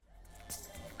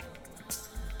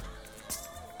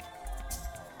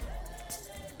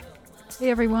Hey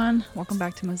everyone, welcome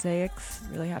back to Mosaics.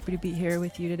 Really happy to be here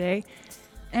with you today.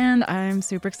 And I'm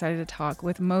super excited to talk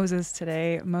with Moses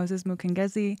today. Moses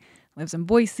Mukengezi lives in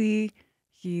Boise.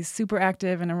 He's super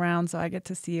active and around, so I get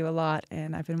to see you a lot.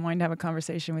 And I've been wanting to have a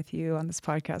conversation with you on this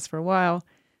podcast for a while.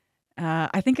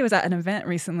 I think it was at an event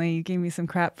recently. You gave me some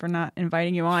crap for not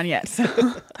inviting you on yet.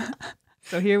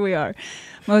 So here we are.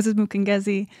 Moses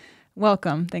Mukengezi,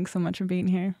 welcome. Thanks so much for being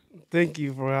here. Thank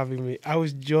you for having me. I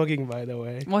was joking, by the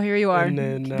way. Well, here you are. And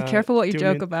then, Be careful what you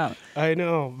joke in. about. I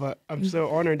know, but I'm so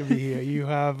honored to be here. You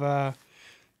have, I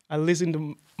listened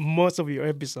to most of your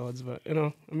episodes, but,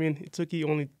 it took you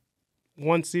only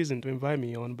one season to invite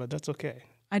me on, but that's okay.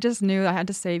 I just knew I had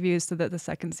to save you so that the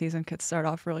second season could start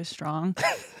off really strong.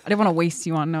 I didn't want to waste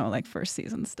you on first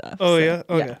season stuff. Oh, yeah?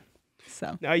 Okay. Yeah.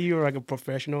 So now you're like a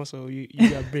professional, so you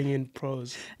got to bring in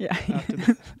pros. Yeah. After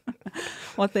that.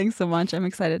 Well, thanks so much. I'm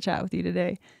excited to chat with you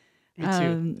today. Me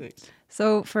too. Thanks.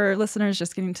 So for listeners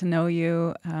just getting to know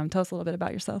you, tell us a little bit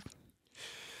about yourself.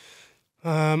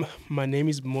 My name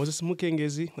is Moses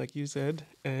Mukengezi, like you said,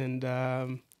 and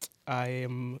I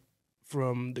am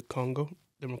from the Congo,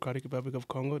 Democratic Republic of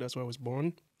Congo. That's where I was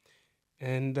born.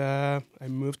 And I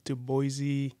moved to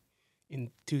Boise in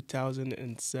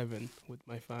 2007 with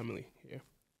my family here.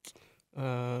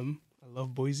 I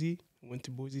love Boise. I went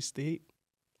to Boise State.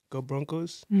 Go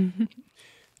Broncos.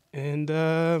 And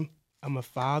I'm a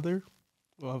father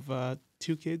of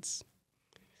 2 kids.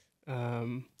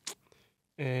 And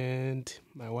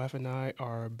my wife and I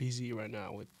are busy right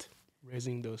now with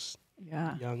raising those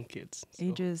young kids. So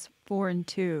ages 4 and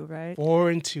 2, right? 4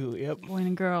 and 2, yep. Boy and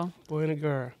a girl. Boy and a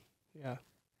girl, yeah.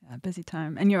 Busy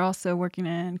time. And you're also working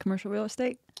in commercial real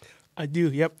estate? I do,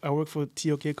 yep. I work for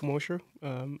TOK Commercial.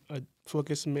 I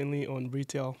focus mainly on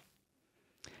retail.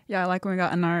 Yeah, I like when we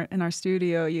got in our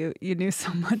studio, you knew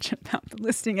so much about the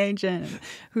listing agent and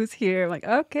who's here. Like,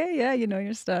 okay, yeah, you know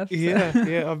your stuff. So.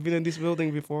 Yeah, I've been in this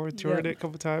building before, toured it a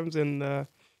couple times, and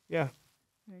yeah.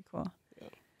 Very cool. Yeah.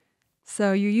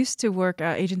 So you used to work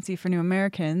at Agency for New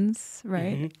Americans,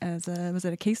 right? Mm-hmm. Was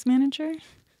it a case manager?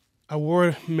 I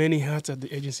wore many hats at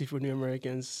the Agency for New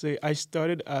Americans. So I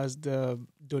started as the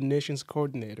donations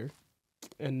coordinator,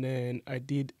 and then I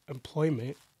did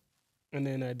employment, and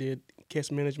then I did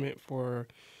case management for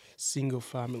single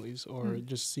families or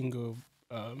just single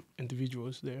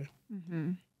individuals there.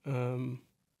 Mm-hmm.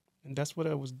 And that's what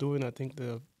I was doing, I think,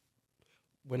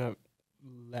 when I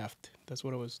left. That's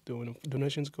what I was doing,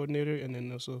 donations coordinator, and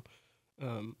then also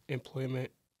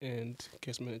employment and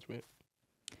case management.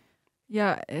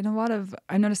 Yeah, and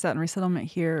I noticed that in resettlement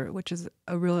here, which is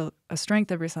a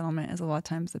strength of resettlement, is a lot of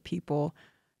times the people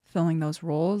filling those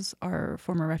roles are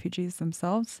former refugees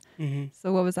themselves. Mm-hmm.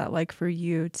 So what was that like for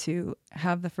you to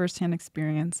have the firsthand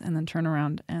experience and then turn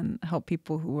around and help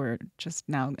people who were just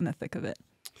now in the thick of it?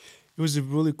 It was a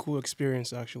really cool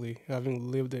experience, actually,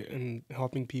 having lived it and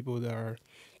helping people that are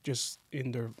just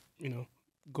in their,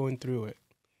 going through it.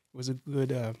 It was a good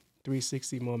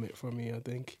 360 moment for me, I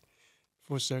think.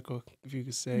 Full circle, if you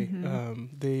could say.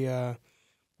 Mm-hmm.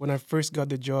 When I first got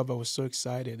the job, I was so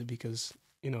excited because,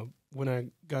 when I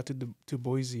got to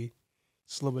Boise,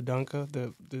 Slobodanka,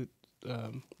 the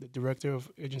director of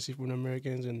Agency for New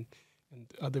Americans, and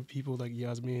other people like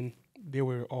Yasmin, they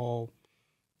were all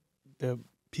the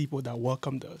people that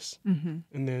welcomed us. Mm-hmm.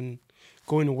 And then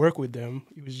going to work with them,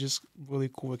 it was just really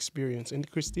cool experience. And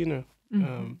Christina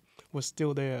was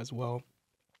still there as well.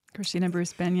 Christina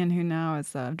Bruce Benyon, who now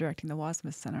is directing the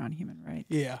Wasmus Center on Human Rights.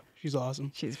 Yeah, she's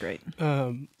awesome. She's great.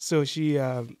 So she's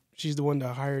the one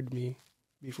that hired me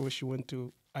before she went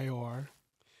to IOR.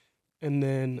 And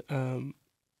then,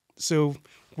 so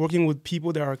working with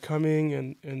people that are coming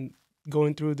and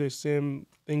going through the same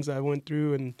things I went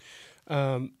through. And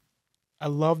I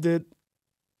loved it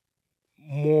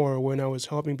more when I was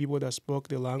helping people that spoke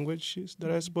the languages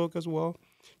that I spoke as well,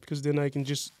 because then I can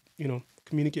just,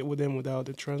 communicate with them without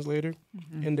a translator.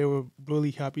 Mm-hmm. And they were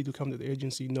really happy to come to the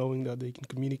agency knowing that they can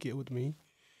communicate with me.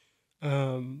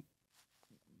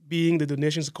 Being the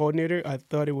donations coordinator, I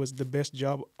thought it was the best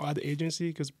job at the agency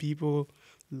because people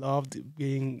loved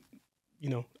being,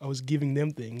 I was giving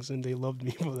them things and they loved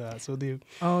me for that. So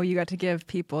you got to give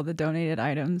people the donated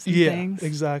items and things? Yeah,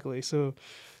 exactly. So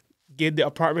get the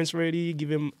apartments ready, give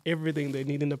them everything they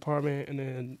need in the apartment, and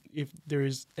then if there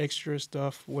is extra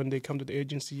stuff when they come to the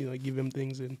agency, like give them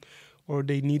things, or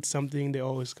they need something, they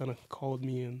always kind of called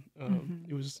me, and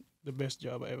it was the best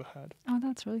job I ever had. Oh,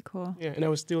 that's really cool. Yeah, and I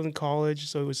was still in college,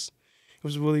 so it was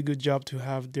a really good job to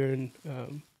have during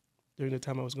the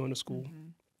time I was going to school. Mm-hmm.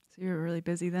 So you were really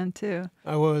busy then too.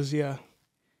 I was, yeah.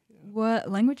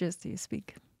 What languages do you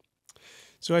speak?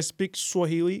 So I speak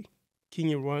Swahili,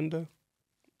 Kinyarwanda,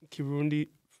 Kirundi,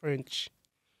 French,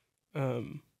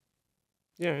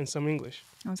 yeah, and some English.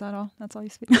 Oh, is that all? That's all you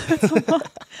speak? That's a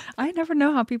lot. I never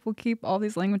know how people keep all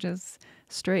these languages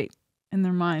straight in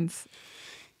their minds.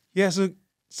 Yeah, so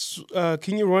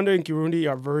Kinyarwanda and Kirundi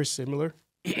are very similar.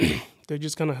 They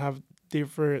just kind of have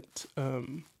different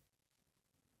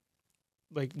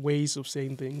like ways of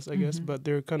saying things, I guess, but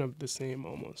they're kind of the same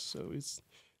almost. So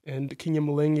and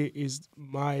Kinyamulenge is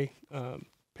my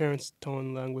parents'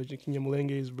 tongue language, and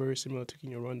Kinyamulenge is very similar to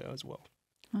Kinyarwanda as well.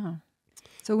 Oh.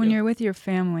 So when you're with your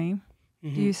family, do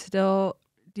you still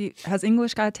has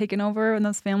English got taken over in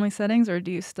those family settings, or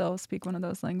do you still speak one of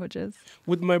those languages?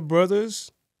 With my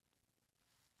brothers,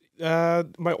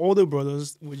 my older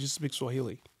brothers would just speak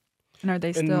Swahili. And are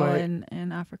they still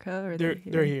in Africa, or they're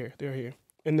here? They're here.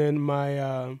 And then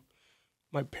my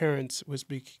my parents would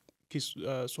speak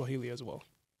Swahili as well.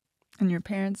 And your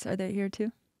parents, are they here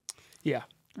too? Yeah.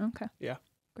 Okay. Yeah.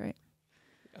 Great.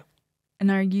 Yeah.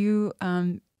 And are you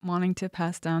wanting to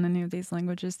pass down any of these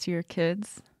languages to your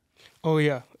kids? Oh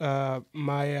yeah.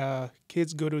 My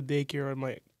kids go to daycare at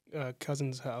my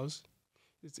cousin's house.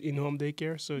 It's in-home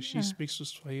daycare, so she speaks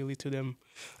Swahili to them.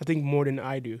 I think more than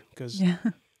I do, because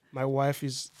my wife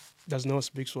does not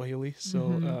speak Swahili,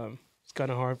 so it's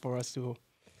kind of hard for us to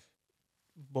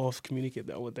both communicate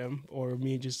that with them, or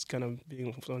me just kind of being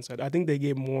on one side. I think they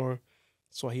get more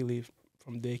Swahili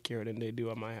from daycare than they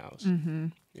do at my house.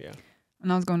 Yeah.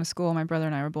 When I was going to school, my brother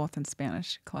and I were both in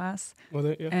Spanish class,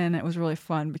 and it was really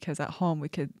fun because at home we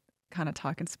could kind of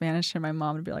talk in Spanish, and my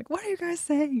mom would be like, "What are you guys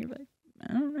saying?" You're like,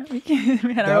 "I don't know."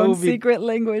 We had our own secret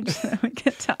language that we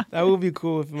could talk. That would be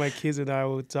cool if my kids and I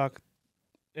would talk,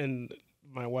 and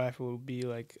my wife would be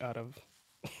like out of.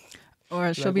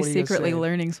 Or she'll be secretly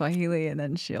learning Swahili, and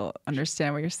then she'll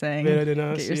understand what you're saying. Better than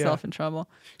us, get yourself in trouble.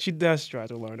 She does try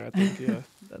to learn, I think. Yeah,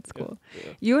 that's cool.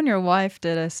 Yeah. You and your wife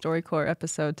did a StoryCorps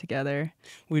episode together.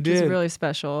 We did. It was really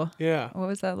special. Yeah. What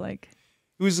was that like?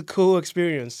 It was a cool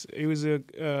experience. It was I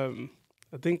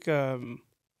think we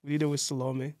did it with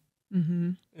Salome,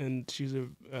 and she's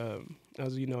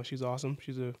as you know, she's awesome.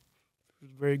 She's a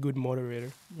very good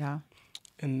moderator. Yeah.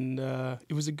 And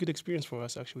it was a good experience for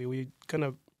us, actually. We kind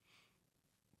of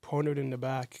pondered in the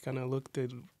back, kind of looked at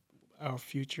our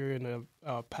future and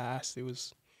our past. It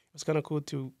was kind of cool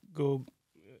to go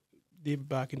deep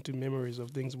back into memories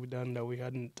of things we've done that we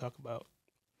hadn't talked about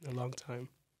in a long time.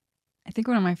 I think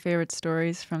one of my favorite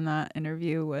stories from that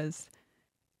interview was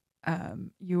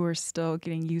you were still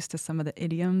getting used to some of the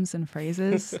idioms and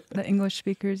phrases that English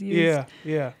speakers use.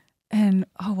 Yeah. And,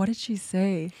 what did she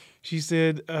say? She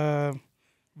said,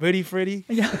 ready, Freddy?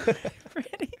 Yeah,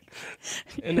 Freddy.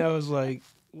 And I was like,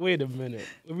 wait a minute.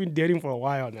 We've been dating for a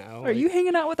while now. Are you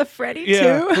hanging out with a Freddy too?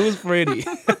 Yeah, who's Freddy?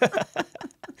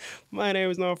 My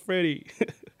name is not Freddy.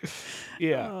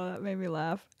 Yeah. Oh, that made me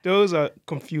laugh. Those are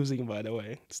confusing, by the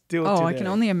way. Still today. I can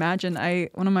only imagine. I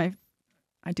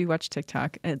do watch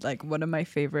TikTok, and like one of my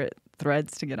favorite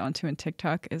threads to get onto in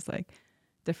TikTok is like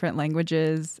different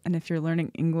languages, and if you're learning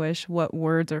English, what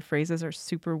words or phrases are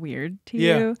super weird to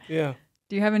you. Yeah.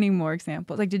 Do you have any more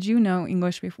examples? Like, did you know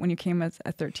English when you came as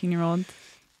a 13-year-old?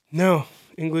 No,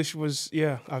 English was,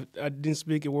 I didn't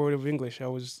speak a word of English. I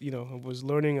was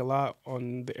learning a lot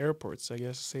on the airports, I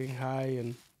guess, saying hi,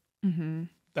 and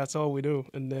that's all we do.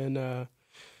 And then, I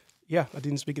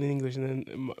didn't speak any English. And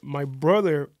then my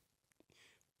brother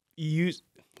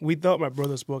we thought my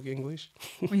brother spoke English.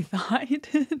 We thought he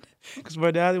did? Because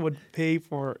my dad would pay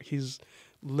for his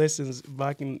lessons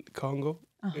back in Congo,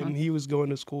 and he was going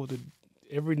to school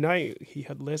every night he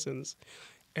had lessons.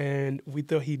 And we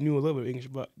thought he knew a little bit of English,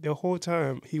 but the whole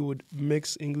time he would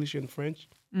mix English and French.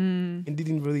 It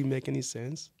didn't really make any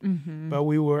sense. But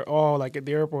we were all like at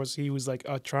the airports, he was like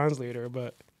a translator,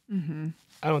 but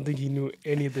I don't think he knew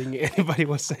anything anybody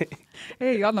was saying.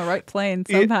 Hey, you're on the right plane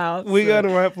somehow. We got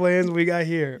on the right planes, we got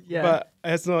here. Yeah. But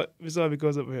it's not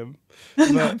because of him.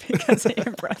 Not because of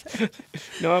your brother.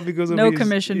 Not because of no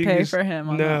commission pay for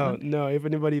him. No. If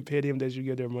anybody paid him, they should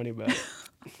get their money back.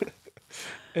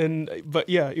 But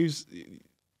it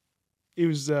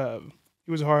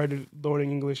was hard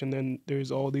learning English, and then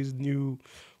there's all these new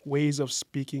ways of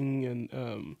speaking,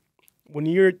 and when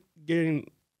you're getting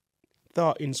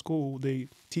taught in school, they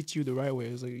teach you the right way.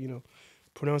 It's like,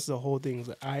 pronounce the whole thing. It's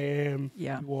like, I am,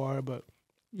 you are, but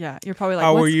you're probably like,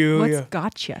 how are you? What's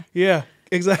gotcha? Yeah,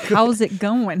 exactly. How's it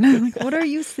going? Like, what are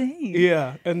you saying?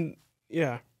 Yeah, and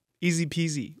easy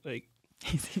peasy, like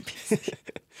easy peasy.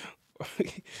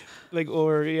 like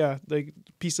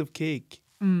piece of cake.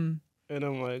 And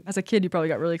I'm like, as a kid, you probably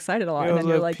got really excited a lot, and then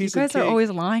you're like, you guys are always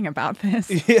lying about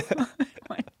this. Yeah.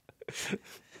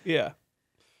 Yeah.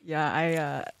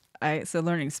 Yeah, So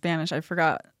learning Spanish, I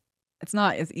forgot. It's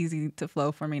not as easy to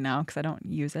flow for me now because I don't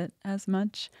use it as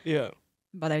much. Yeah.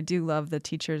 But I do love the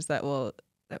teachers that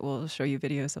will show you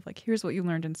videos of like, here's what you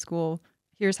learned in school.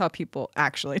 Here's how people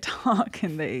actually talk,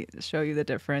 and they show you the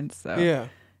difference. So Yeah.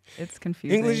 it's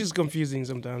confusing. English is confusing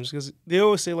sometimes because they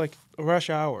always say like rush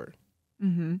hour.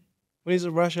 Mm-hmm. When it's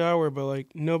a rush hour, but like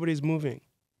nobody's moving.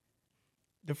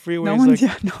 The freeway No is one's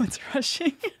like no one's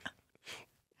rushing.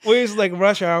 well, it's like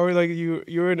rush hour. Like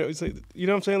you're in. It's like you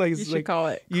know what I'm saying. Like You it's should like call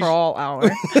it crawl hour.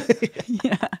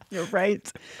 Yeah, you're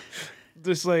right.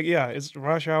 just like yeah, it's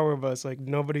rush hour, but it's like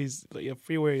nobody's. Like the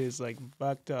freeway is like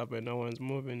backed up and no one's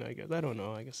moving. I guess I don't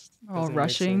know. I guess We're all doesn't make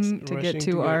sense. rushing to get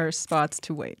to our spots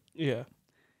to wait. Yeah,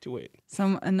 to wait.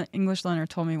 An English learner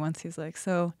told me once. He's like,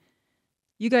 so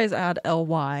you guys add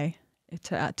ly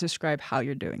to describe how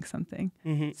you're doing something.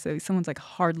 Mm-hmm. So someone's like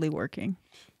hardly working.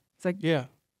 It's like, Yeah,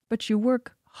 but you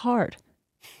work hard.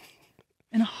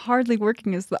 And hardly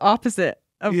working is the opposite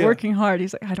of Yeah. working hard.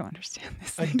 He's like, I don't understand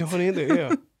this. I don't either.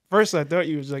 Yeah. First, I thought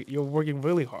you was like you're working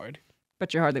really hard.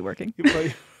 But you're hardly working. You're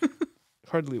probably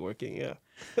hardly working. Yeah.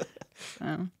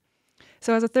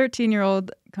 So as a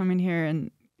 13-year-old coming here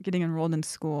and getting enrolled in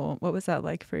school, what was that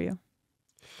like for you?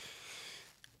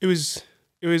 It was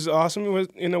awesome. It was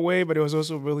in a way, but it was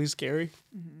also really scary.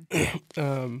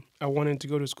 Mm-hmm. I wanted to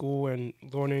go to school and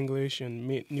learn English and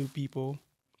meet new people.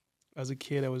 As a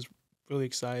kid, I was really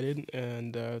excited,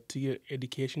 and to get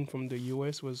education from the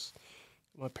U.S. was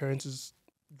my parents'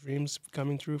 dreams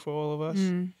coming true for all of us.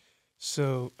 Mm.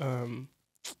 So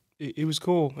it was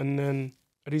cool. And then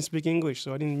I didn't speak English,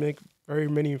 so I didn't make very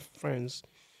many friends.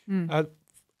 Mm.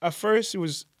 At first, it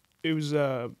was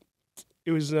kind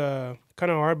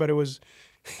of hard, but it was.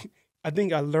 I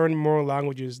think I learned more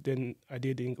languages than I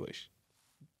did English,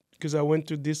 because I went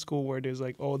to this school where there's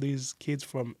like all these kids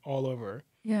from all over.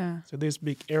 Yeah. So they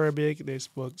speak Arabic, they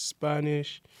spoke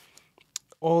Spanish,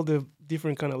 all the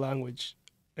different kind of language,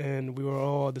 and we were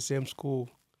all at the same school.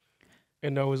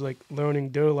 And I was like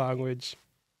learning their language,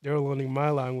 they were learning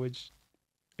my language,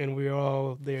 and we were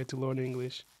all there to learn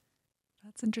English.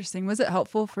 That's interesting. Was it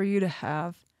helpful for you to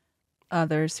have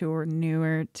others who were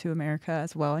newer to America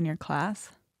as well in your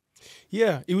class?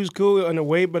 Yeah, it was cool in a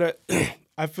way, but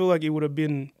I feel like it would have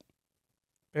been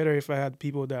better if I had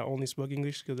people that only spoke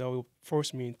English, because that would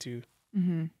force me to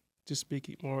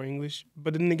speak more English.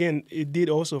 But then again, it did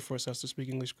also force us to speak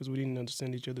English because we didn't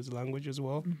understand each other's language as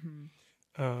well.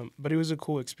 But it was a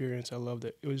cool experience. I loved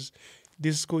it.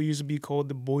 This school used to be called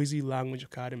the Boise Language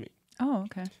Academy. Oh,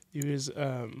 okay. It was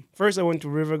first I went to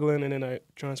River Glen, and then I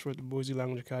transferred to Boise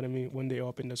Language Academy when they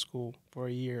opened the school for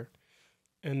a year.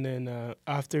 And then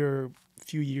after a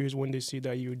few years, when they see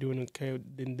that you're doing okay,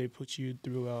 then they put you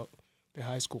throughout the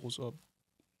high schools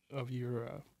of your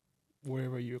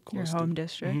wherever you're close to. Your home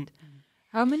district.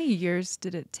 How many years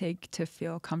did it take to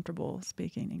feel comfortable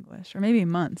speaking English? Or maybe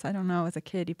months. I don't know. As a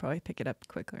kid, you probably pick it up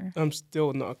quicker. I'm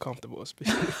still not comfortable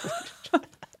speaking English.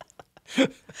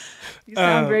 You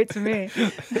sound great to me.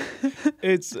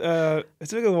 It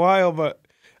took a while, but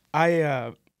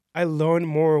I learned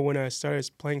more when I started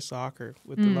playing soccer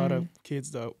with a lot of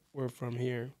kids that were from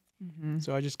here.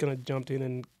 So I just kind of jumped in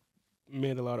and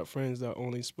made a lot of friends that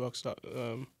only spoke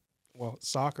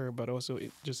soccer, but also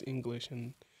just English.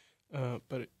 And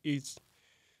but it's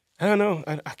I don't know.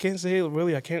 I can't say it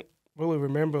really. I can't really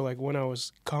remember like when I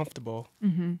was comfortable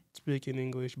speaking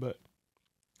English, but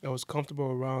I was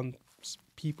comfortable around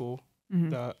people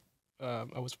that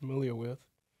I was familiar with.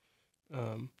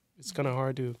 It's kind of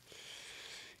hard to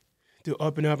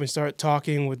open up and start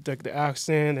talking with like the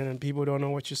accent, and then people don't know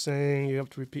what you're saying. You have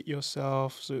to repeat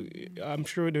yourself. So I'm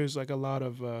sure there's like a lot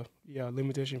of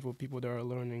limitation for people that are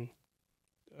learning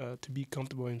to be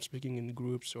comfortable in speaking in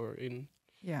groups or in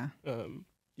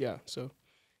So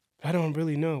I don't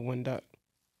really know when that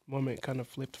moment kind of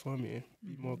flipped for me,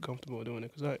 be more comfortable doing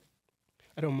it, because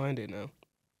I don't mind it now.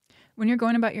 When you're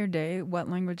going about your day, what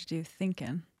language do you think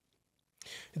in?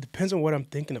 It depends on what I'm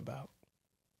thinking about.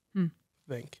 I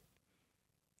think.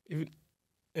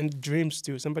 And dreams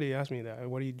too. Somebody asked me that.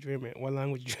 What do you dream in? What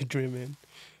language do you dream in?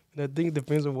 And I think it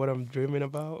depends on what I'm dreaming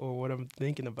about or what I'm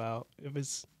thinking about. If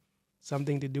it's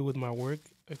something to do with my work,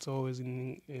 it's always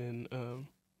in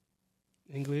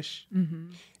English.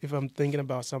 If I'm thinking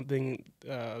about something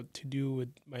to do with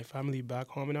my family back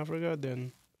home in Africa,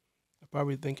 then I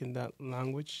probably think in that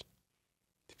language.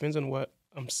 Depends on what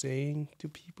I'm saying to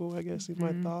people, I guess, in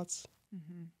my thoughts.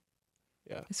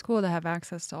 Yeah. It's cool to have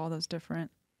access to all those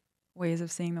different ways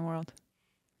of seeing the world.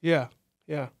 Yeah,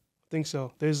 I think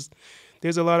so. There's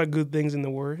a lot of good things in the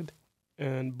world,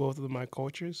 and both of my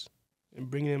cultures, and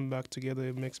bringing them back together,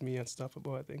 it makes me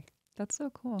unstoppable, I think. That's so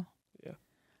cool. Yeah.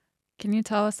 Can you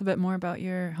tell us a bit more about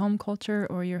your home culture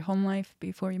or your home life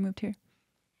before you moved here?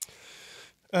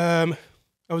 I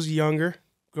was younger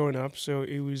growing up, so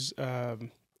it was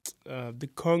the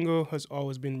Congo has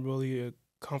always been really a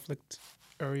conflict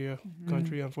area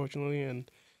country, unfortunately, and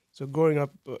so growing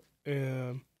up,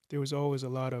 there was always a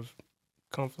lot of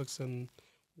conflicts and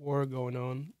war going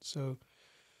on. So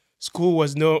school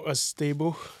was not as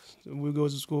stable. We go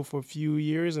to school for a few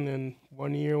years, and then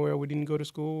 1 year where we didn't go to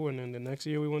school, and then the next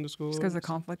year we went to school. Just because the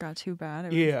conflict got too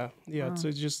bad? Yeah. Wow. So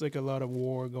it's just like a lot of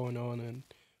war going on, and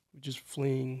we're just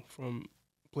fleeing from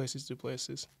places to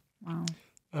places.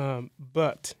 Wow.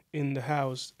 But in the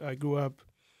house, I grew up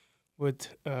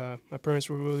with my parents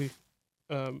were really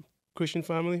Christian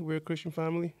family. We're a Christian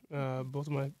family. Both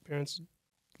of my parents,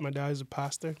 my dad is a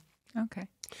pastor. Okay.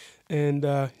 And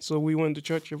so we went to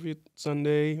church every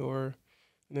Sunday, and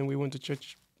then we went to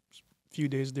church a few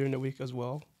days during the week as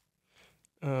well.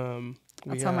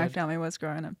 That's how my family was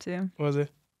growing up too. Was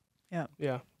it? Yeah.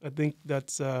 Yeah. I think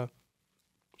that's kind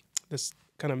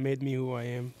of made me who I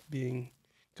am,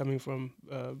 coming from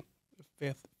a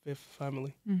faith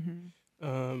family.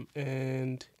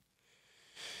 And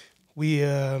we,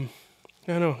 I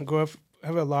don't know, I grew up, I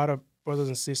have a lot of brothers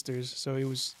and sisters, so it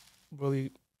was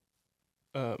really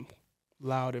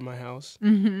loud in my house.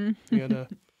 We had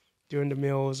during the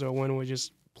meals or when we're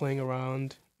just playing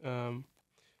around. Then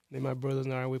my brothers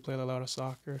and I, we played a lot of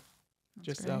soccer. That's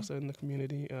just great. Outside in the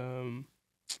community. I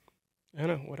don't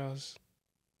know what else.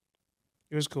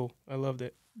 It was cool. I loved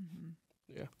it.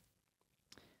 Yeah.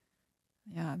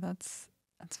 Yeah, that's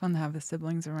fun to have the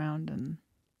siblings around and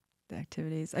the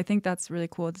activities. I think that's really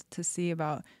cool to see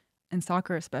about, and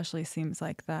soccer especially seems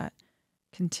like that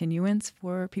continuance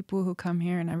for people who come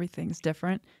here and everything's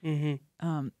different.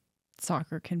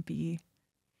 Soccer can be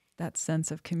that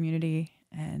sense of community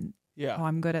and, oh,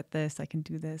 I'm good at this, I can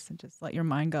do this, and just let your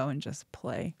mind go and just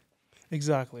play.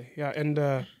 Exactly. Yeah, and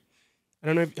I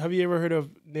don't know, have you ever heard of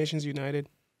Nations United?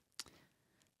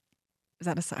 Is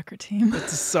that a soccer team?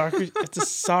 It's a soccer.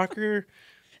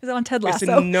 Is it on Ted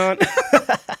Lasso?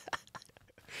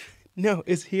 No,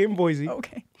 it's here in Boise.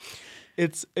 Okay.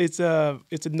 It's a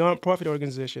non-profit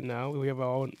organization now. We have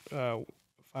our own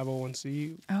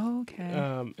 501c. Oh, okay.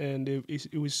 And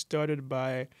it was started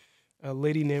by a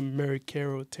lady named Mary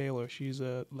Carroll Taylor. She's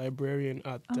a librarian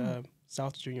at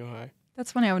South Junior High.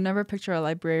 That's funny. I would never picture a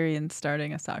librarian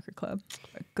starting a soccer club.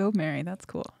 But go Mary. That's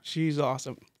cool. She's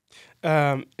awesome.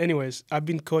 Anyways, I've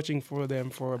been coaching for them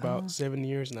for about 7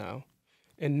 years now.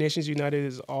 And Nations United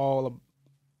is all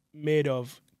made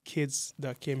of kids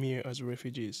that came here as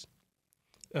refugees.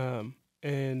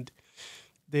 And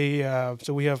they,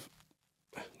 so we have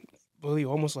really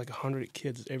almost like 100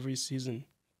 kids every season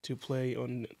to play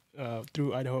on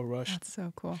through Idaho Rush. That's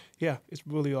so cool. Yeah, it's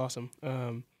really awesome.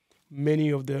 Many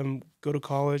of them go to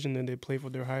college and then they play for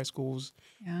their high schools.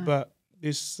 Yeah. But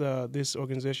this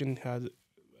organization has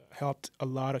helped a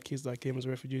lot of kids that came as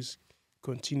refugees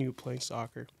continue playing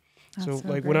soccer. So like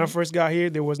great. when I first got here,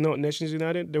 there was no Nations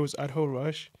United. There was Idaho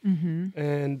Rush.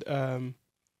 And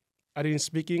I didn't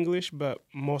speak English, but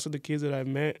most of the kids that I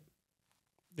met,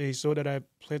 they saw that I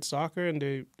played soccer and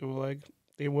they were like,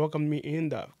 they welcomed me in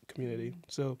that community.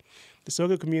 So the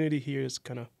soccer community here is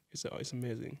it's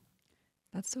amazing.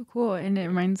 That's so cool. And it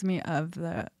reminds me of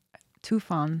the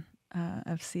Tufan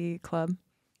FC club,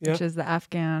 which is the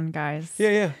Afghan guys.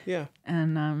 Yeah.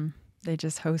 And they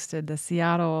just hosted the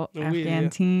Seattle Afghan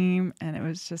team, and it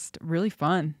was just really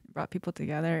fun. It brought people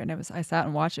together, and I sat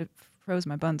and watched it. Froze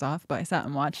my buns off, but I sat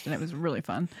and watched, and it was really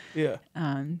fun. Yeah.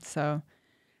 So,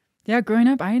 yeah, growing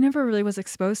up, I never really was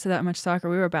exposed to that much soccer.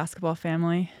 We were a basketball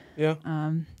family. Yeah.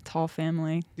 Tall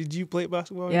family. Did you play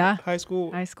basketball? Yeah. High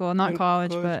school, not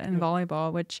college, but in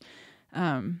volleyball, which,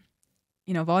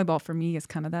 volleyball for me is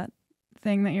kind of that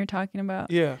thing that you're talking about.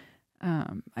 Yeah.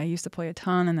 I used to play a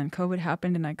ton, and then COVID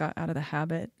happened, and I got out of the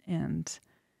habit. And,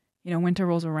 winter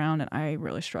rolls around, and I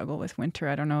really struggle with winter.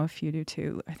 I don't know if you do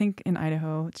too. I think in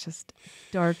Idaho, it's just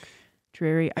dark,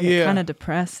 dreary. I get kind of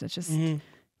depressed. It's just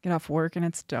get off work, and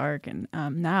it's dark. And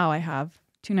now I have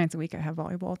 2 nights a week, I have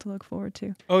volleyball to look forward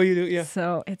to. Oh, you do? Yeah.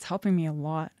 So it's helping me a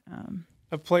lot.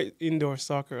 I played indoor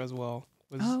soccer as well.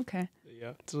 Okay.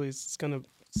 Yeah, so it's kind of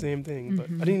same thing. But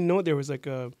I didn't know there was like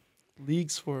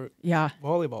leagues for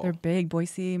volleyball. They're big.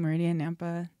 Boise, Meridian,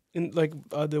 Nampa. In like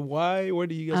the Y, where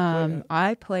do you guys play at?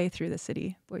 I play through the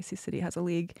city. Boise City has a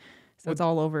league, so it's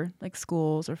all over, like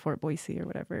schools or Fort Boise or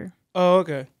whatever. Oh,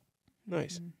 okay,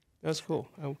 nice. That's cool.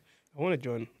 I want to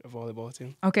join a volleyball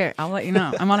team. Okay, I'll let you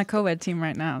know. I'm on a co-ed team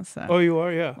right now. So. Oh, you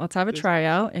are? Yeah. Let's have a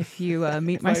tryout. If you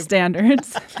meet my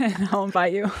standards, then I'll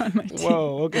invite you on my team.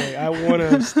 Whoa, okay. I want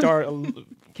to start.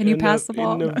 Can you pass the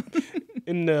ball?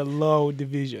 In the low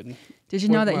division. Did you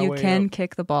know that you can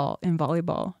kick the ball in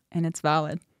volleyball and it's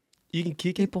valid? You can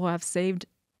kick it? People have saved,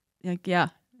 like, yeah.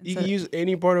 You can use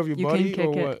any part of your body or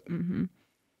what? Mm-hmm.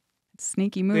 It's a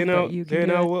sneaky move, but you can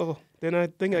do it. Then I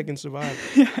think I can survive.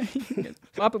 Yeah, you can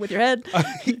flop it with your head.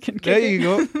 You can kick there you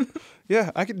go. Yeah,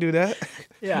 I can do that.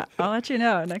 Yeah, I'll let you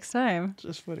know next time.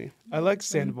 Just funny. I like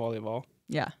sand volleyball.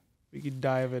 Yeah. You can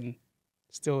dive and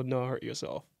still not hurt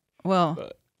yourself.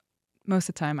 Well, most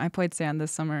of the time. I played sand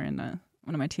this summer and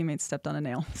one of my teammates stepped on a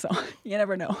nail. So you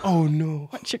never know. Oh, no.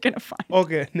 What you're going to find.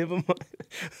 Okay, never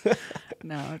mind.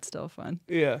 No, it's still fun.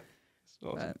 Yeah.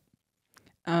 Awesome.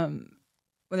 But,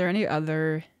 were there any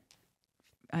other,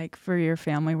 like for your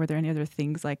family, were there any other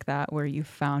things like that where you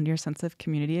found your sense of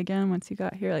community again once you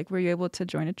got here? Like, were you able to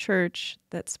join a church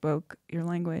that spoke your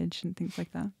language and things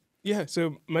like that? Yeah,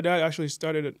 so my dad actually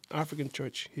started an African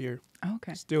church here. Oh,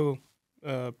 okay. Still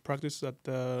practice at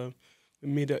we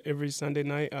meet every Sunday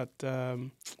night at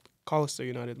Collister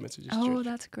United Methodist Church. Oh,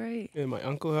 that's great. And my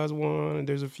uncle has one, and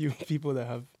there's a few people that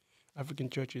have African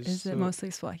churches. Is it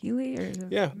mostly Swahili or is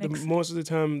it yeah, most of the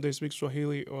time they speak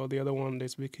Swahili, or the other one they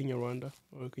speak Kinyarwanda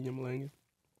or Kinyamulenge.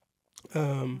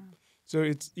 So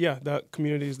it's that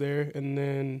community is there, and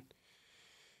then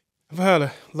I've had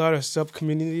a lot of sub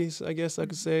communities, I guess I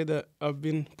could say, that I've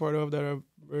been part of that are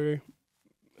very,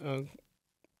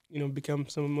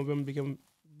 some of them become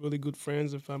really good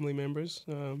friends and family members.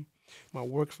 My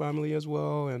work family as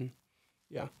well, and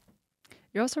yeah.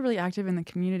 You're also really active in the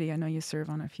community. I know you serve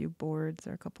on a few boards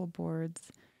or a couple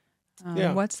boards.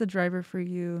 What's the driver for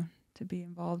you to be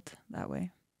involved that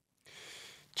way?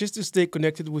 Just to stay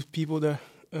connected with people that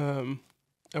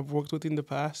I've worked with in the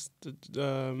past.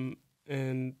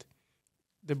 And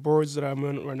the boards that I'm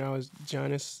on right now is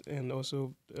Janice and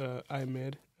also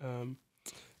IMED.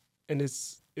 And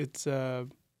it's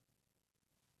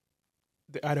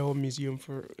the Idaho Museum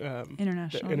for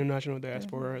International. the International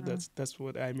Diaspora. That's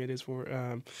what IMED is for.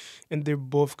 And they're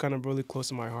both kind of really close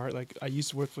to my heart. Like, I used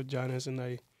to work for Janice, and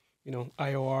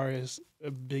IOR is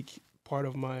a big part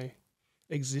of my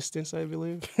existence, I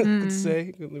believe, I could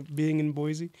say, being in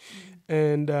Boise.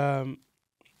 And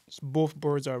both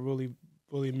boards are really,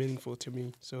 really meaningful to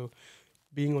me. So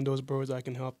being on those boards, I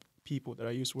can help people that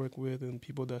I used to work with and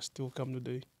people that still come to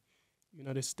the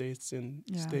United States and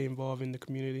stay involved in the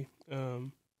community.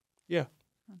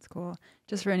 That's cool.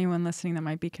 Just for anyone listening that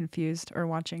might be confused or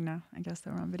watching now, I guess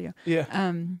that we're on video.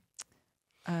 Yeah.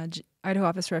 Idaho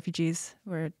Office for Refugees,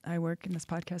 where I work and this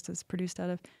podcast is produced out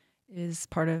of, is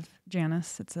part of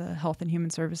Janus. It's a health and human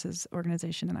services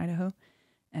organization in Idaho.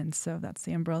 And so that's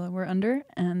the umbrella we're under.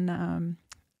 And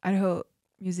Idaho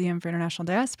Museum for International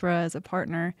Diaspora is a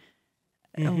partner,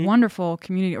 a wonderful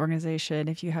community organization.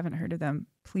 If you haven't heard of them,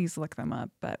 please look them up.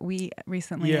 But we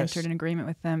recently entered an agreement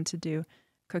with them to do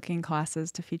cooking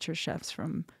classes to feature chefs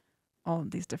from all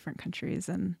of these different countries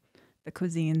and the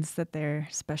cuisines that they're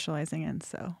specializing in.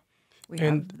 So we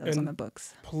have those on the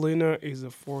books. Paulina is a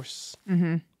force.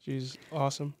 She's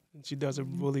awesome. And she does a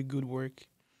really good work.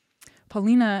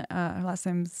 Paulina, her last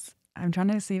name's, I'm trying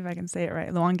to see if I can say it right,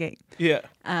 Luangate. Yeah.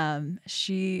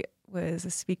 She was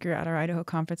a speaker at our Idaho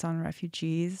conference on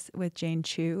refugees with Jane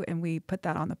Chu, and we put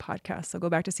that on the podcast. So go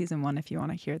back to season 1 if you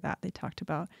want to hear that. They talked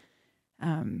about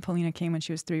Paulina came when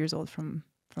she was 3 years old from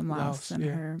Laos,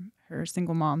 and her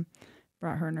single mom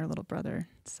brought her and her little brother.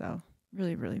 So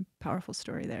really, really powerful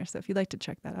story there. So if you'd like to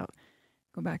check that out,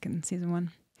 go back in season 1.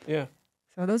 Yeah.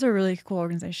 So those are really cool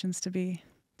organizations to be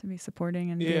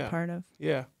supporting and be a part of.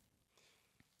 Yeah.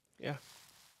 Yeah.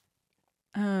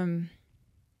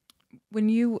 When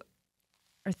you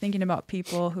are thinking about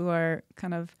people who are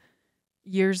kind of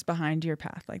years behind your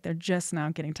path, like they're just now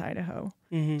getting to Idaho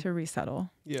to resettle.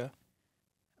 Yeah.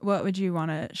 What would you want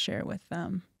to share with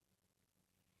them?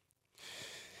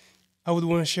 I would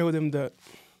want to show them that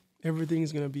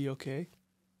everything's going to be okay.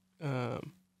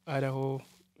 Idaho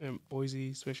and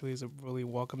Boise especially is a really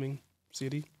welcoming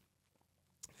city.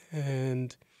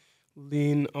 And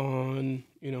lean on,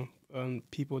 on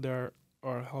people that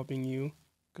are helping you,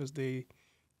 because they've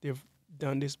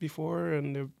done this before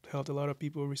and they've helped a lot of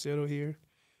people resettle here.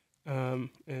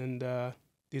 And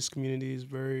this community is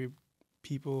very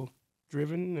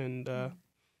people-driven. And, I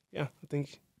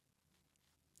think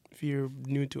if you're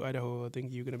new to Idaho, I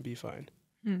think you're going to be fine.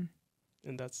 And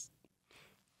that's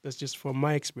just from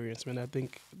my experience, man. I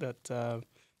think that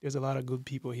there's a lot of good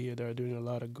people here that are doing a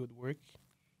lot of good work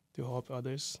to help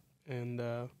others. And,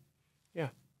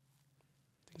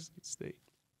 things good state.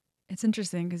 It's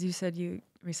interesting because you said you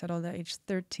resettled at age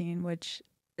 13, which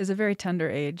is a very tender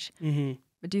age.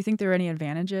 But do you think there are any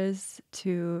advantages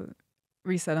to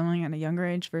resettling at a younger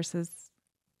age versus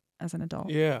as an adult.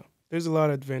 Yeah, there's a lot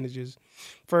of advantages.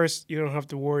 First, you don't have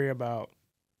to worry about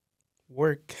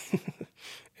work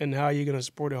and how you're gonna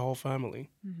support a whole family.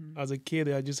 Mm-hmm. As a kid,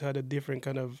 I just had a different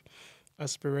kind of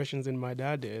aspirations than my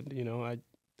dad did.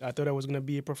 I thought I was gonna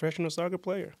be a professional soccer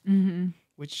player, Mm-hmm.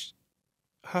 which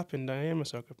happened. I am a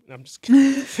soccer. I'm just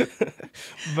kidding.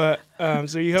 But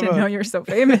so you have Didn't know you were so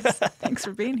famous. Thanks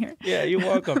for being here. yeah, you're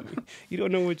welcome. You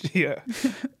don't know what yeah.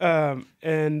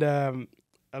 And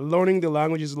learning the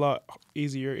language is a lot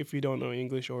easier if you don't know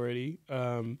English already.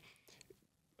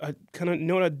 I kind of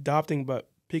not adopting, but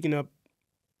picking up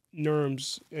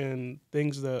norms and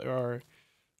things that are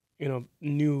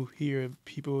new here.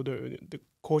 People the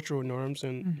cultural norms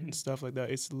and stuff like that.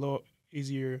 It's a lot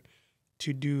easier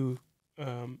to do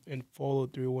and follow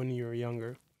through when you're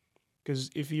younger.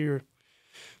 Because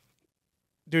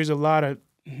there's a lot of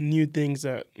new things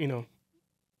that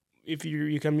if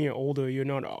you come here older, you're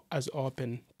not as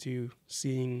open to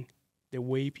seeing the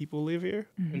way people live here,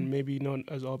 and maybe not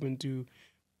as open to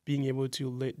being able to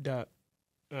let that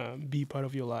be part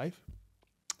of your life.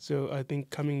 So I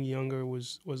think coming younger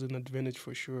was an advantage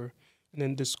for sure. And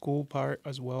then the school part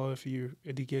as well. If your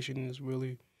education is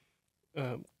really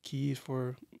key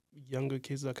for younger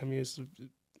kids that come here. So,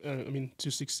 to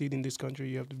succeed in this country,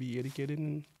 you have to be educated,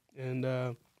 and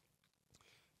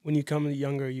when you come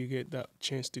younger, you get that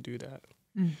chance to do that.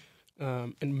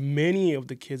 Mm. And many of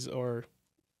the kids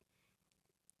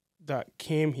that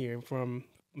came here from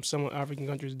some African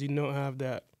countries did not have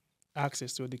that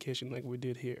access to education like we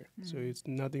did here. So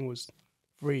nothing was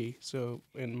free. So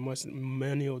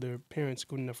many of their parents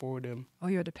couldn't afford them. Oh,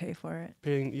 you had to pay for it.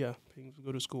 Paying to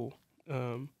go to school,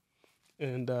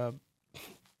 and it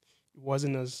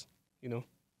wasn't as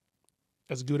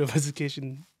as good of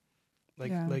education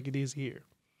like it is here.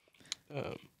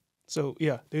 So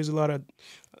yeah, there's a lot of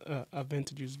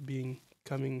advantages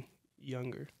coming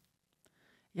younger.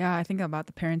 Yeah, I think about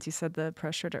the parents. You said the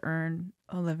pressure to earn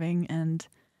a living, and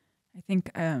I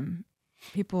think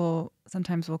people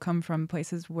sometimes will come from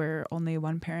places where only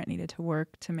one parent needed to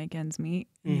work to make ends meet,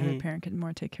 and the other parent could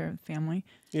more take care of the family.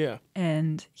 Yeah.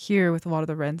 And here, with a lot of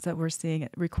the rents that we're seeing,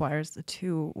 it requires a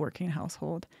two working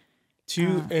household.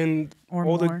 And or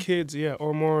all more. the kids,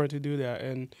 or more to do that.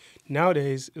 And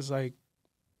nowadays, it's like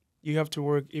you have to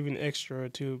work even extra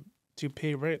to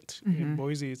pay rent. In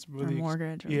Boise, it's really or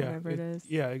mortgage or whatever it is.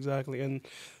 Yeah, exactly. And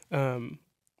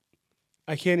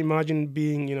I can't imagine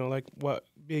being,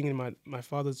 being in my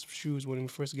father's shoes when we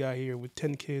first got here with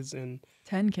 10 kids and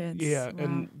 10 kids. yeah, Wow.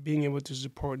 and being able to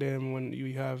support them when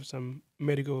you have some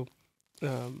medical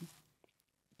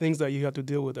things that you have to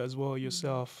deal with as well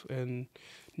yourself, and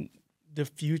the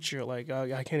future. Like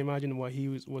I can't imagine what he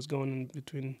was going in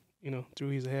between, through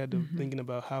his head of thinking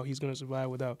about how he's going to survive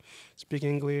without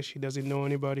speaking English. He doesn't know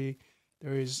anybody.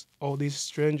 There is all these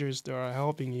strangers that are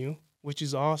helping you, which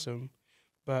is awesome,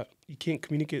 but you can't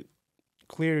communicate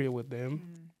clearly with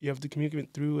them. You have to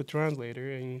communicate through a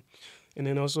translator, and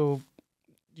then also,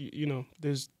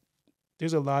 there's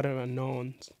a lot of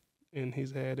unknowns in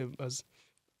his head as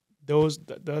those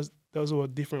were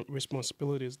different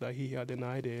responsibilities that he had than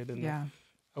I did, and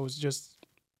I was just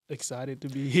excited to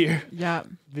be here. Yeah,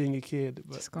 being a kid,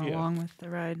 but just go along with the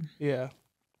ride. Yeah.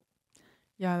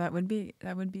 Yeah, that would be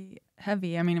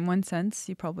heavy. I mean, in one sense,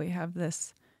 you probably have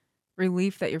this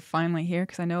relief that you're finally here,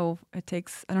 because I know it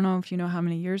takes, I don't know if you know how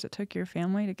many years it took your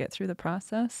family to get through the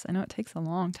process. I know it takes a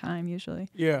long time usually.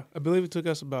 Yeah, I believe it took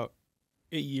us about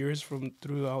 8 years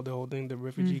throughout the whole thing, the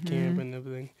refugee camp and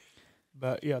everything.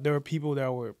 But yeah, there were people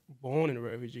that were born in a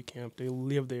refugee camp. They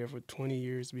lived there for 20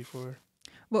 years before.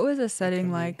 What was the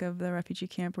setting like of the refugee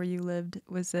camp where you lived?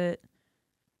 Was it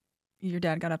your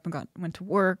dad got up and went to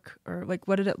work, or like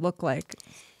what did it look like?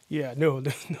 Yeah, no,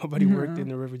 nobody worked in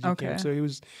the refugee camp. So it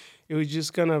was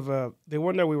just kind of the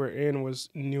one that we were in was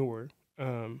newer.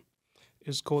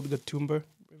 It's called the Gatumba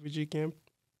refugee camp.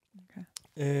 Okay.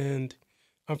 And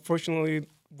unfortunately,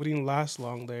 we didn't last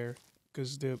long there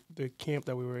because the camp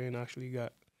that we were in actually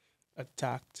got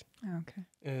attacked. Okay.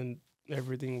 And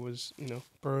everything was,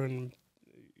 burned.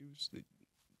 It was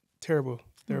terrible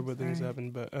things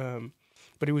happened.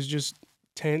 But it was just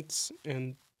tents,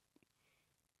 and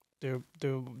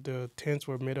the tents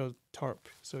were made of tarp,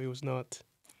 so it was not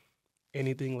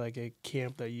anything like a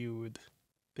camp that you would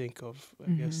think of.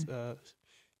 I guess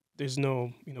there's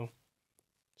no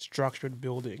structured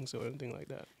buildings or anything like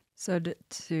that. So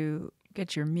to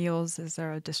get your meals, is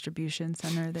there a distribution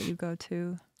center that you go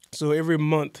to? So every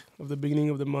month, of the beginning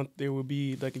of the month, there will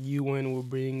be like a UN will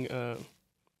bring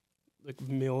like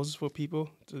meals for people.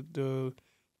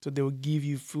 So they will give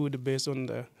you food based on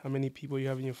how many people you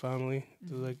have in your family.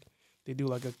 So like they do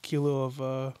like a kilo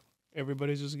of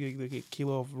Everybody's just get like a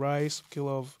kilo of rice,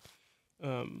 kilo of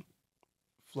um,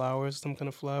 flour, some kind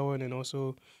of flour, and then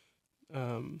also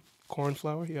corn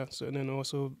flour. Yeah. So and then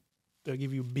also they'll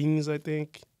give you beans. I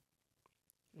think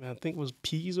it was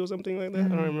peas or something like that. I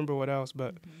don't remember what else,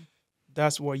 but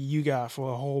that's what you got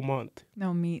for a whole month.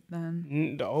 No meat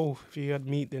then. Oh, if you had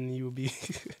meat, then you would be.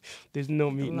 There's no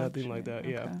The meat, nothing luxury. like that.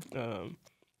 Okay. Yeah.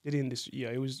 They didn't. Yeah,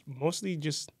 it was mostly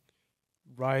just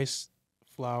rice,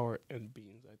 flour, and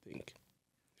beans. I think.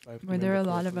 If I Were there a remember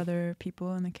lot of correctly. other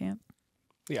people in the camp?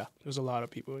 Yeah, there's a lot of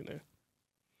people in there.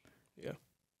 Yeah.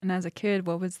 And as a kid,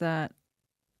 what was that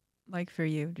like for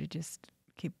you? Did you just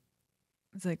keep,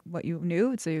 it's like what you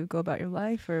knew, so you go about your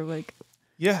life, or like,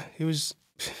 Yeah, it was.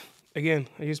 Again,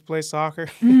 I used to play soccer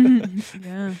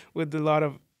yeah. with a lot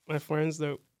of my friends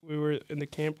that we were in the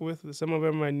camp with. Some of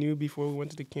them I knew before we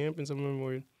went to the camp, and some of them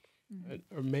were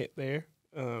or met there.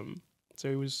 So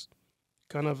it was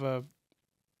kind of a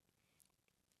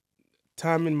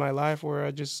time in my life where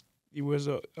it was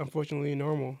unfortunately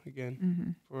normal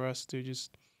again for us to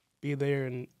just be there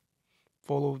and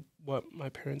follow what my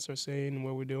parents are saying and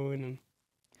what we're doing. And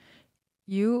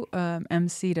You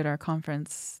emceed at our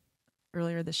conference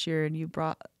earlier this year, and you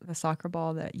brought the soccer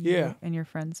ball that you Yeah. and your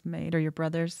friends made, or your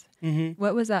brothers. mm-hmm.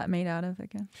 What was that made out of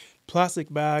again?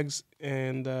 Plastic bags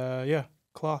and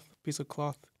piece of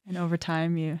cloth. And over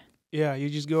time, you Yeah, you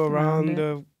just go Around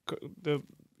around the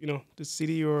the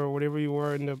city or whatever you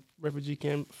were in the refugee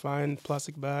camp, find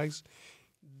plastic bags.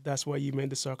 That's what you made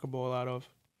the soccer ball out of.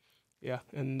 Yeah,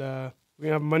 and we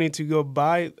have money to go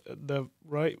buy the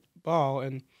right ball,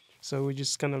 and so we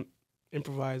just kind of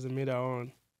improvised and made our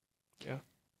own. Yeah.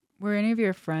 were any of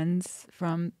your friends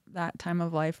from that time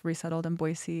of life resettled in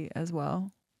Boise as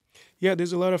well? Yeah,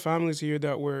 there's a lot of families here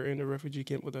that were in the refugee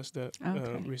camp with us that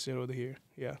Okay. resettled here.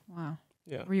 Yeah, Wow.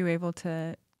 yeah. Were you able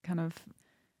to kind of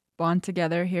bond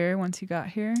together here once you got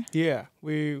here? Yeah,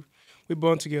 we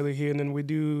bond together here, and then we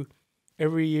do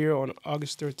every year on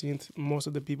August 13th. Most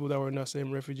of the people that were in that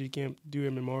same refugee camp do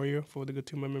a memorial for the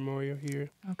Gatumba Memorial here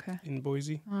Okay. in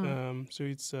Boise. Wow. So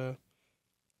it's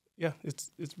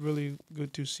it's really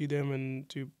good to see them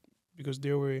because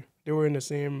they were in the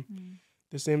same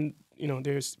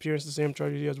they experienced the same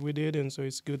tragedy as we did, and so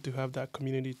it's good to have that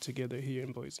community together here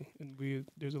in Boise. And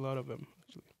there's a lot of them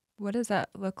actually. What does that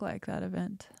look like, that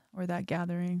event or that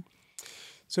gathering?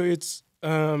 So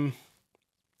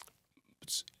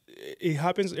it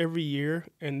happens every year,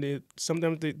 and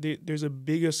sometimes there's a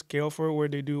bigger scale for it where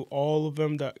they do all of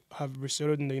them that have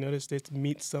resettled in the United States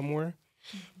meet somewhere.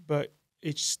 But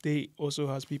each state also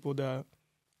has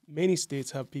many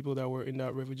states have people that were in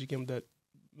that refugee camp that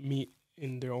meet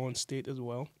in their own state as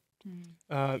well.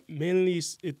 Mainly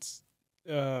it's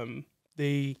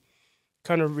they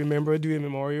kind of remember doing a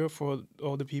memorial for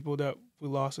all the people that we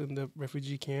lost in the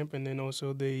refugee camp, and then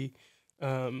also they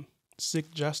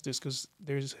seek justice because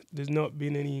there's not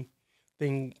been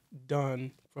anything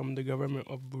done from the government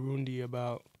of Burundi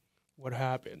about what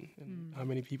happened and how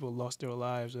many people lost their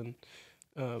lives, and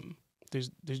there's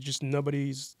just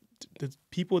the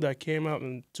people that came out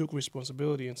and took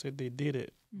responsibility and said they did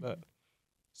it, but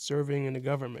serving in the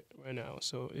government right now.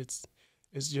 So it's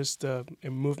just a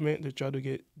movement to try to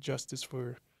get justice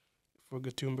for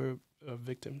Gatumba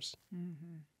victims.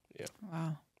 Yeah.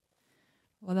 Wow.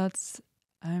 Well,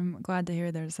 I'm glad to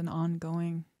hear there's an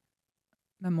ongoing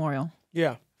memorial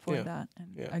Yeah. for Yeah. that,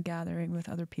 and Yeah. a gathering with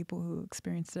other people who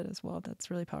experienced it as well. That's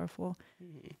really powerful.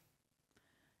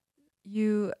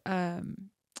 You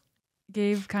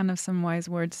gave kind of some wise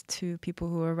words to people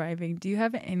who are arriving. Do you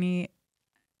have any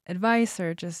advice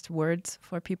or just words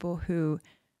for people who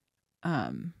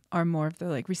are more of the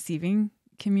like receiving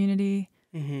community,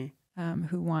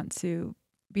 who want to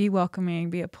be welcoming,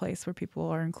 be a place where people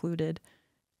are included?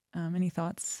 Any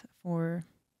thoughts for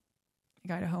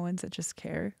Idahoans that just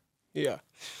care? Yeah.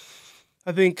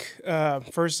 I think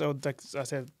first I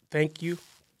said thank you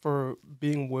for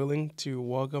being willing to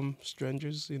welcome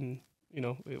strangers. In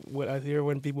what I hear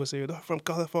when people say, "Oh, from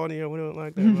California," we don't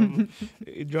like that.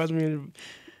 It drives me.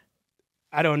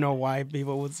 I don't know why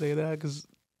people would say that, because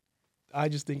I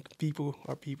just think people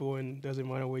are people, and it doesn't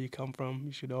matter where you come from.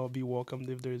 You should all be welcomed.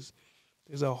 If there's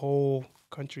a whole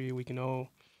country, we can all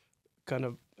kind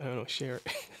of share it.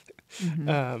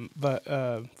 But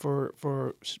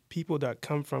for people that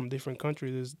come from different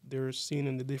countries, they're seen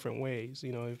in the different ways.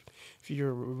 If you're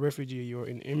a refugee, you're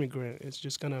an immigrant. It's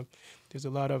just kind of there's a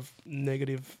lot of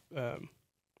negative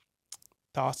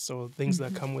thoughts or things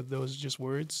that come with those just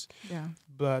words. Yeah.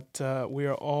 But we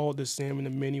are all the same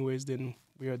in many ways. Then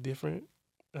we are different,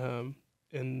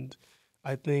 and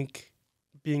I think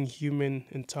being human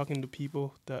and talking to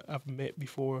people that I've met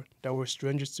before that were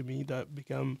strangers to me that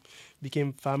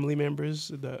became family members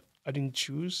that I didn't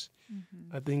choose.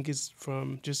 Mm-hmm. I think it's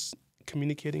from just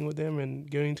communicating with them and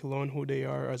getting to learn who they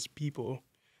are as people,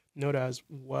 not as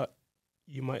what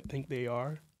you might think they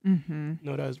are, Mm-hmm.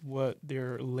 not as what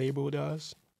they're labeled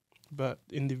as, but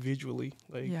individually.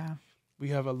 Like Yeah. we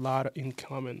have a lot in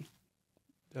common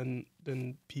than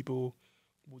people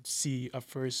would see at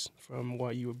first from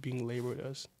what you were being labeled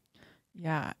as.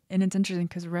 Yeah. And it's interesting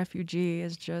because refugee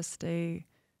is just a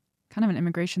kind of an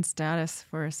immigration status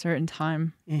for a certain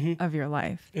time Hmm. of your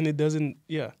life. And it doesn't,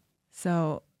 yeah.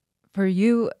 So for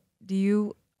you, do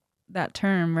you, that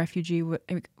term refugee,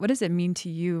 what does it mean to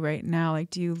you right now?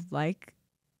 Like, do you like,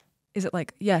 is it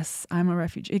like, yes, I'm a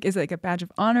refugee? Is it like a badge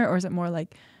of honor, or is it more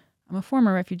like, I'm a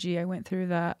former refugee, I went through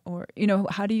that? Or,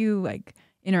 how do you like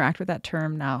interact with that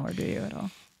term now, or do you at all?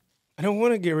 I don't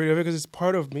want to get rid of it because it's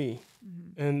part of me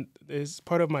Mm-hmm. and it's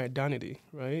part of my identity,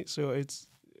 right? So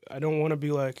I don't want to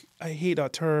be like, I hate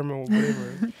that term or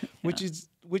whatever, which is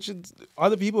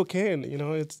other people can,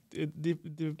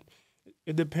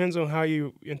 it depends on how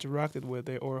you interacted with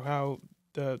it or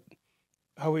the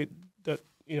how it that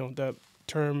that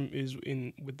term is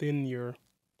within your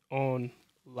own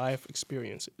life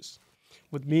experiences.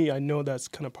 With me, I know that's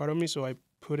kind of part of me, so I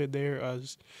put it there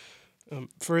as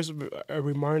first a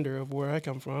reminder of where I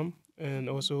come from, and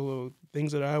also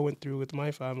things that I went through with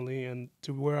my family, and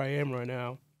to where I am right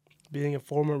now. Being a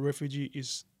former refugee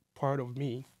is part of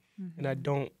me, and I Mm-hmm.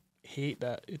 don't hate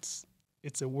that. It's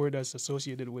a word that's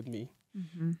associated with me.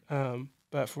 Mm-hmm.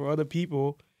 But for other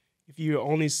people, if you're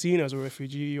only seen as a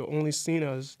refugee, you're only seen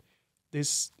as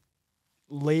this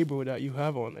label that you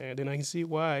have on there, then I can see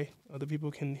why other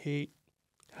people can hate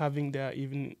having that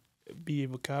even be a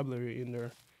vocabulary in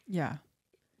their Yeah.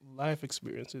 life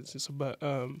experiences. But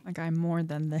Like, I'm more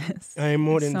than this. I am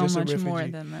more than So just a much refugee. more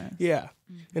than this. Yeah,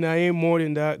 Mm-hmm. and I am more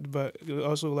than that, but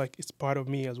also like it's part of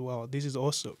me as well. This is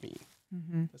also me.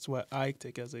 Mm-hmm. That's what I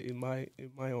take as in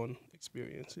my own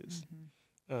experiences.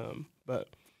 But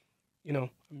I'm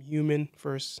human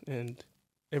first, and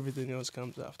everything else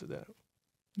comes after that.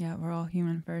 Yeah, we're all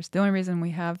human first. The only reason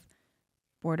we have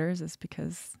borders is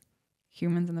because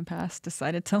humans in the past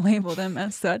decided to label them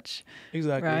as such,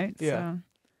 Exactly. right? Yeah.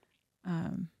 So,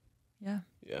 yeah.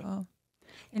 Yeah. Well,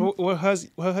 But what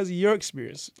has your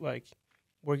experience like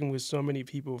working with so many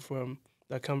people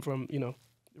that come from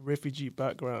refugee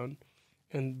background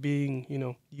and being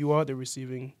you are the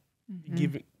receiving mm-hmm.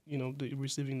 giving the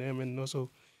receiving them, and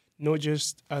also not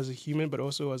just as a human but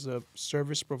also as a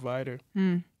service provider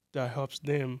that helps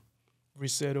them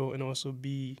resettle and also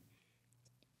be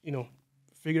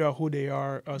figure out who they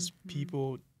are as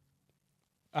people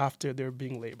after they're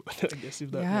being labeled. I guess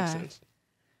if that makes sense.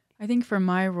 I think for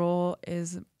my role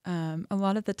is a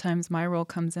lot of the times my role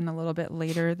comes in a little bit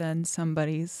later than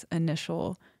somebody's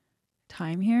initial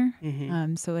time here.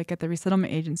 Mm-hmm. So like at the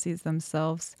resettlement agencies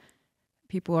themselves,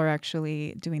 people are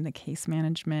actually doing the case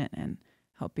management and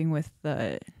helping with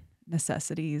the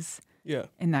necessities Yeah.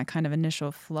 in that kind of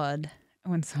initial flood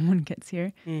when someone gets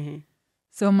here. Mm-hmm.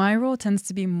 So my role tends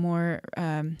to be more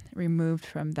removed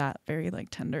from that very like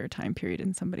tender time period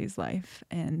in somebody's life.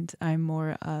 And I'm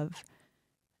more of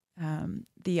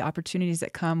the opportunities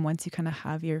that come once you kind of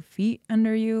have your feet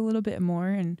under you a little bit more.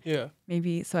 And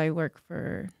maybe, so I work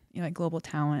for, like global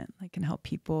talent, like can help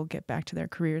people get back to their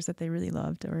careers that they really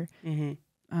loved, or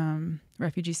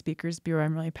Refugee Speakers Bureau.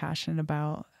 I'm really passionate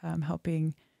about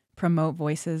helping promote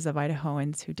voices of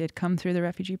Idahoans who did come through the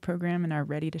refugee program and are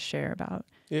ready to share about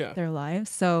their lives.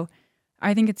 So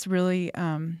I think it's really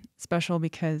special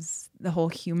because the whole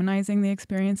humanizing the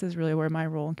experience is really where my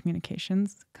role in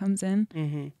communications comes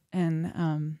in,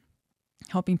 and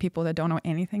helping people that don't know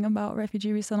anything about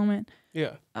refugee resettlement,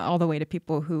 all the way to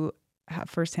people who have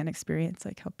firsthand experience,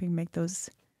 like helping make those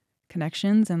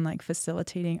connections and like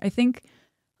facilitating. I think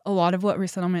a lot of what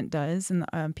resettlement does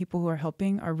and people who are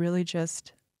helping are really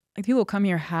just like people who come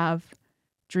here have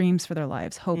dreams for their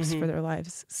lives, hopes for their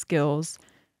lives, skills,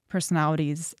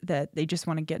 personalities that they just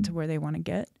want to get to where they want to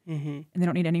get. And they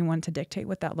don't need anyone to dictate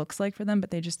what that looks like for them,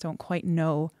 but they just don't quite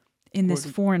know in this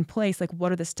foreign place, like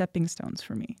what are the stepping stones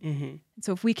for me?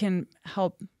 So if we can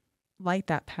help light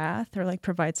that path or like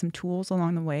provide some tools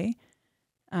along the way,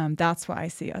 that's what I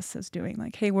see us as doing.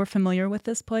 Like, hey, we're familiar with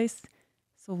this place,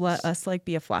 so let us like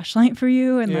be a flashlight for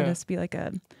you and let us be like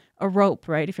a rope,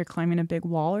 right? If you're climbing a big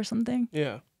wall or something.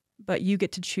 But you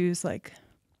get to choose like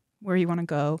where you want to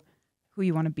go, who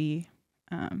you want to be,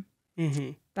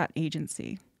 that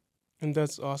agency. And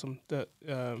that's awesome. That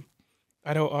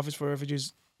Idaho Office for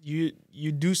Refugees,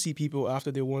 you do see people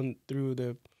after they went through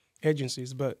the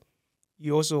agencies, but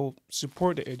you also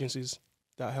support the agencies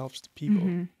that helps the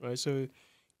people, right? So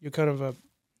you're kind of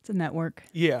it's a network.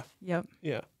 Yeah. Yep.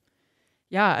 Yeah.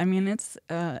 Yeah. I mean, it's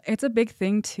a big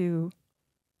thing to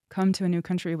come to a new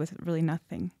country with really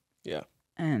nothing. Yeah.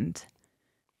 And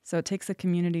so it takes a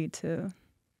community to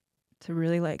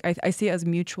really like, I see it as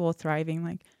mutual thriving.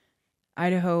 Like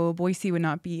Idaho, Boise would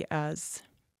not be as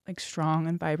like strong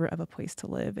and vibrant of a place to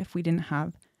live if we didn't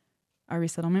have our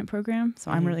resettlement program.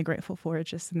 So I'm really grateful for it,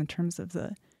 just in the terms of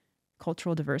the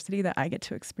cultural diversity that I get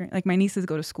to experience. Like my nieces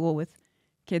go to school with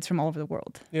kids from all over the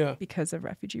world because of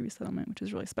refugee resettlement, which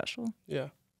is really special. Yeah.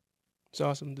 It's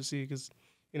awesome to see because,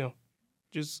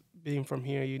 just being from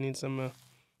here, you need some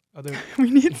other...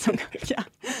 We need some, yeah.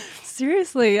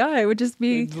 Seriously, yeah, it would just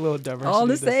be a little diversity, all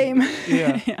the same.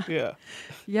 Yeah.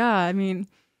 Yeah, I mean,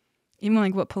 even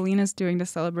like what Polina's doing to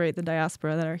celebrate the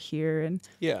diaspora that are here. And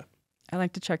I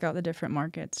like to check out the different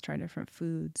markets, try different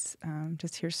foods,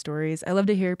 just hear stories. I love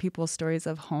to hear people's stories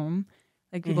of home,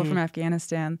 like people from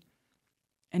Afghanistan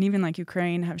and even like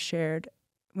Ukraine have shared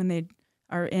when they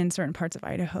are in certain parts of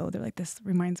Idaho. They're like, this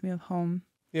reminds me of home.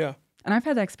 Yeah. And I've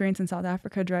had that experience in South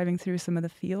Africa driving through some of the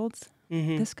fields.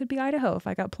 This could be Idaho. If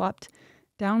I got plopped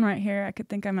down right here, I could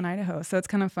think I'm in Idaho. So it's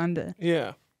kind of fun to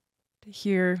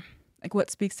hear like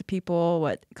what speaks to people,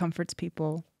 what comforts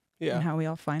people, and how we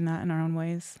all find that in our own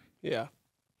ways. Yeah.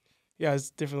 Yeah, it's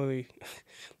definitely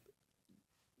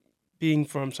being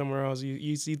from somewhere else.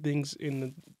 You see things in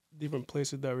the different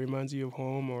places that reminds you of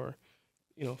home, or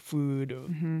food,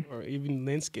 or even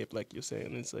landscape, like you're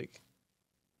saying. It's like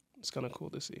it's kind of cool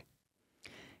to see.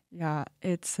 Yeah,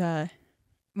 it's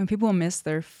when people miss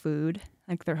their food,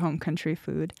 like their home country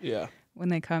food. Yeah. When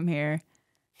they come here,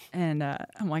 and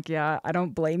I'm like, yeah, I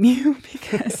don't blame you,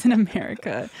 because in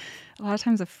America, a lot of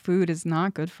times the food is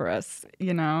not good for us.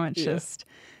 It's just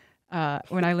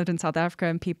when I lived in South Africa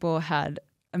and people had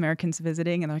Americans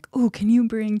visiting, and they're like, oh, can you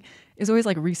bring? It's always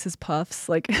like Reese's Puffs,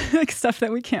 like like stuff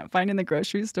that we can't find in the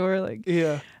grocery store, like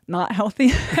not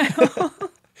healthy at all.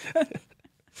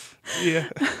 Yeah.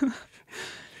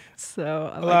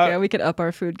 So I'm like, we could up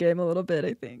our food game a little bit,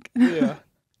 I think. Yeah.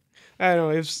 I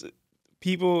don't know, if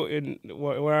people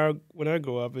when I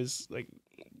grew up, is like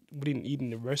we didn't eat in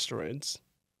the restaurants.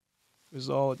 It was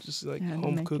all just like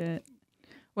home cooked.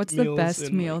 What's the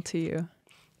best meal to you?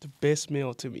 The best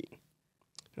meal to me,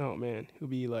 oh man, it would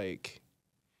be like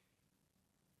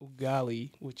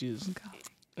ugali, which is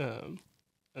and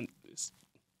I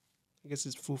guess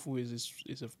it's fufu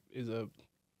is a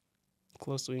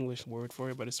close to English word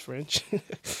for it, but it's French.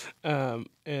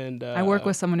 And I work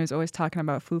with someone who's always talking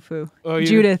about fufu. Oh,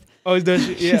 Judith. Oh, does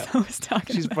she? Yeah. She's always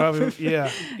talking. She's about probably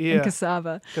fufu. And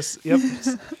cassava. Yep.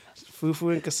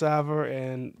 Fufu and cassava,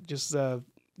 and just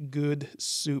good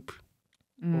soup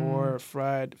or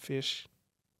fried fish.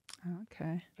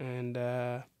 Okay. And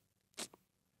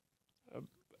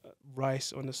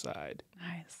rice on the side.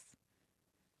 Nice.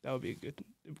 That would be a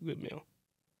good meal.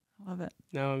 Love it.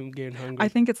 Now I'm getting hungry. I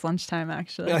think it's lunchtime,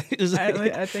 actually. I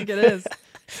think it is.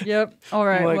 Yep. All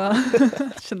right. Well,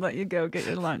 should let you go get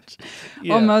your lunch.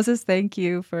 Yeah. Well, Moses, thank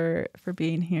you for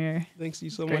being here. Thanks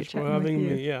you so much for having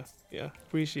me. Yeah.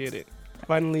 Appreciate it.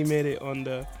 Finally made it on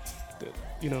the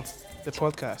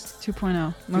podcast.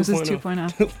 2.0. Moses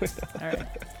 2.0. All right.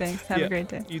 Thanks. Have a great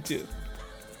day. You too.